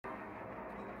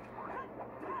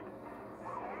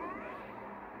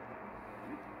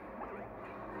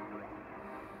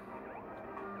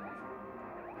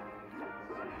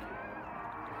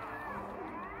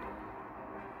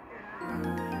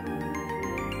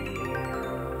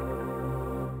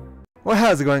Well,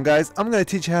 how's it going, guys? I'm going to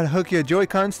teach you how to hook your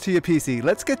Joy-Cons to your PC.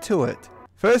 Let's get to it.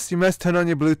 First, you must turn on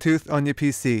your Bluetooth on your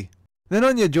PC. Then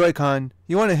on your Joy-Con,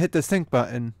 you want to hit the sync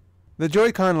button. The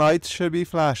Joy-Con lights should be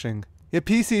flashing. Your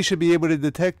PC should be able to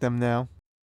detect them now.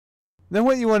 Then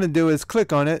what you want to do is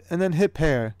click on it and then hit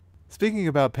pair. Speaking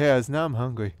about pairs, now I'm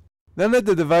hungry. Then let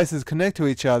the devices connect to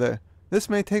each other. This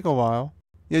may take a while.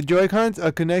 Your Joy-Cons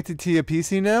are connected to your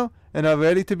PC now and are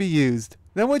ready to be used.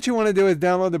 Then what you want to do is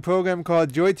download the program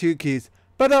called JoyToKeys,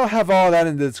 but I'll have all that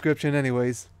in the description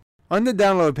anyways. On the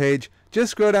download page,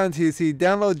 just scroll down till you see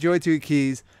download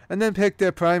JoyToKeys and then pick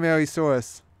their primary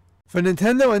source. For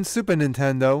Nintendo and Super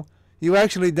Nintendo, you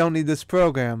actually don't need this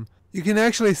program. You can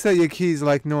actually set your keys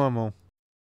like normal.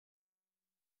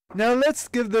 Now let's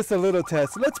give this a little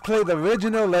test. Let's play the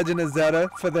original Legend of Zelda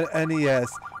for the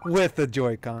NES with the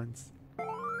Joy-Cons.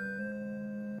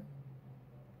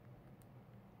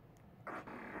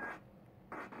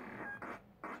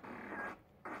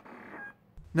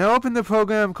 Now open the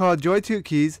program called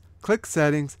JoyToKeys, click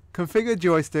Settings, Configure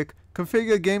Joystick,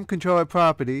 Configure Game Controller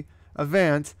Property,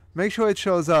 Advance, make sure it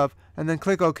shows up, and then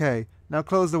click OK. Now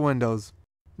close the windows.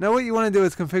 Now what you want to do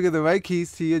is configure the right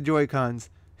keys to your Joy-Cons.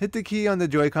 Hit the key on the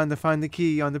Joy-Con to find the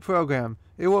key on the program.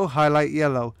 It will highlight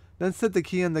yellow. Then set the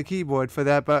key on the keyboard for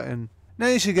that button. Now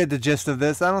you should get the gist of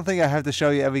this. I don't think I have to show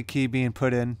you every key being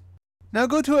put in. Now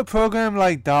go to a program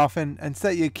like Dolphin and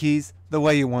set your keys the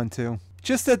way you want to.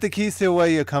 Just set the keys to where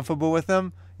you're comfortable with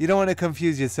them. You don't want to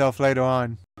confuse yourself later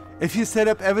on. If you set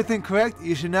up everything correct,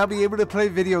 you should now be able to play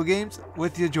video games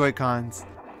with your Joy-Cons.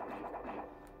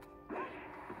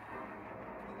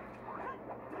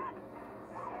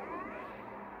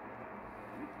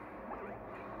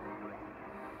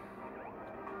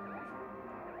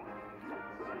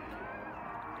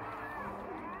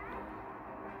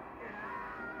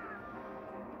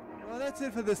 Well, that's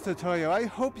it for this tutorial. I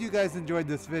hope you guys enjoyed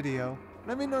this video.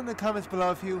 Let me know in the comments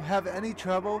below if you have any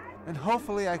trouble, and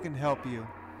hopefully I can help you.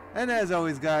 And as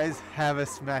always, guys, have a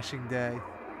smashing day.